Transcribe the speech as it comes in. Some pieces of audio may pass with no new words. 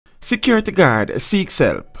Security guard seeks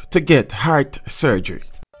help to get heart surgery.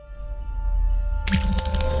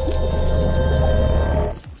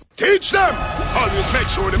 Teach them! Always make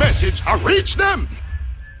sure the message reach them!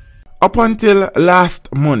 Up until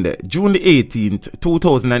last Monday, June the 18th,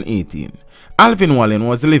 2018, Alvin Wallen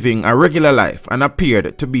was living a regular life and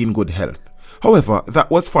appeared to be in good health. However,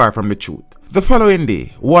 that was far from the truth. The following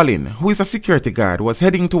day, Wallen, who is a security guard, was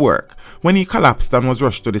heading to work when he collapsed and was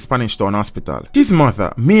rushed to the Spanish Town Hospital. His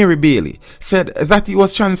mother, Mary Bailey, said that he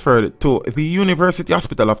was transferred to the University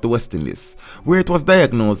Hospital of the West Indies, where it was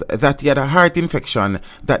diagnosed that he had a heart infection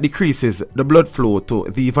that decreases the blood flow to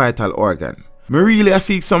the vital organ. Me really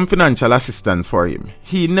seek some financial assistance for him.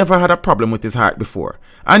 He never had a problem with his heart before,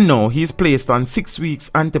 and now he is placed on 6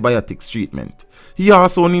 weeks antibiotics treatment. He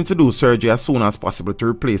also needs to do surgery as soon as possible to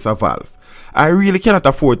replace a valve. I really cannot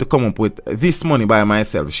afford to come up with this money by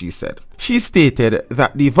myself, she said. She stated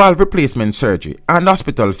that the valve replacement surgery and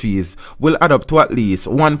hospital fees will add up to at least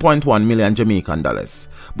 1.1 million Jamaican dollars,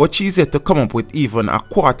 but she's yet to come up with even a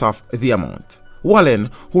quarter of the amount. Wallen,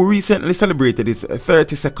 who recently celebrated his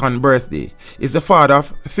 32nd birthday, is the father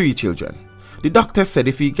of 3 children. The doctor said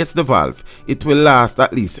if he gets the valve, it will last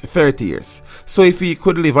at least 30 years. So if he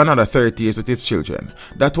could live another 30 years with his children,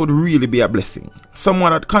 that would really be a blessing.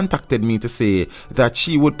 Someone had contacted me to say that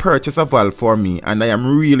she would purchase a valve for me, and I am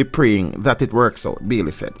really praying that it works out,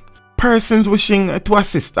 Bailey said. Persons wishing to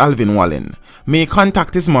assist Alvin Wallen may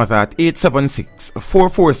contact his mother at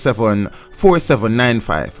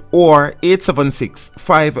 876-447-4795 or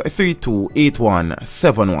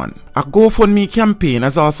 876-532-8171. A GoFundMe campaign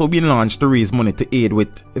has also been launched to raise money to aid with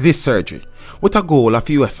this surgery, with a goal of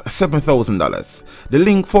US $7,000. The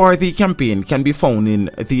link for the campaign can be found in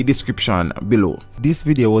the description below. This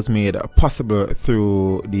video was made possible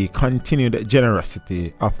through the continued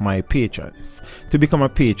generosity of my patrons. To become a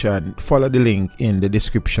patron, follow the link in the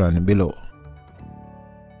description below.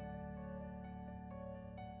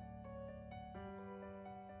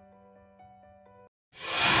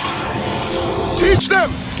 Teach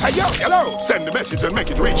them! Hey, yo, hello! Send the message and make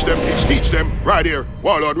it reach them. It's Teach Them, right here,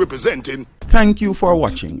 Warlord representing. Thank you for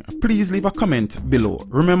watching. Please leave a comment below.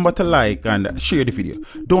 Remember to like and share the video.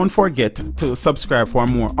 Don't forget to subscribe for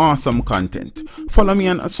more awesome content. Follow me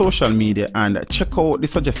on social media and check out the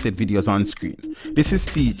suggested videos on screen. This is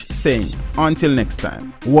Teach saying, until next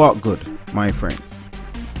time, walk good, my friends.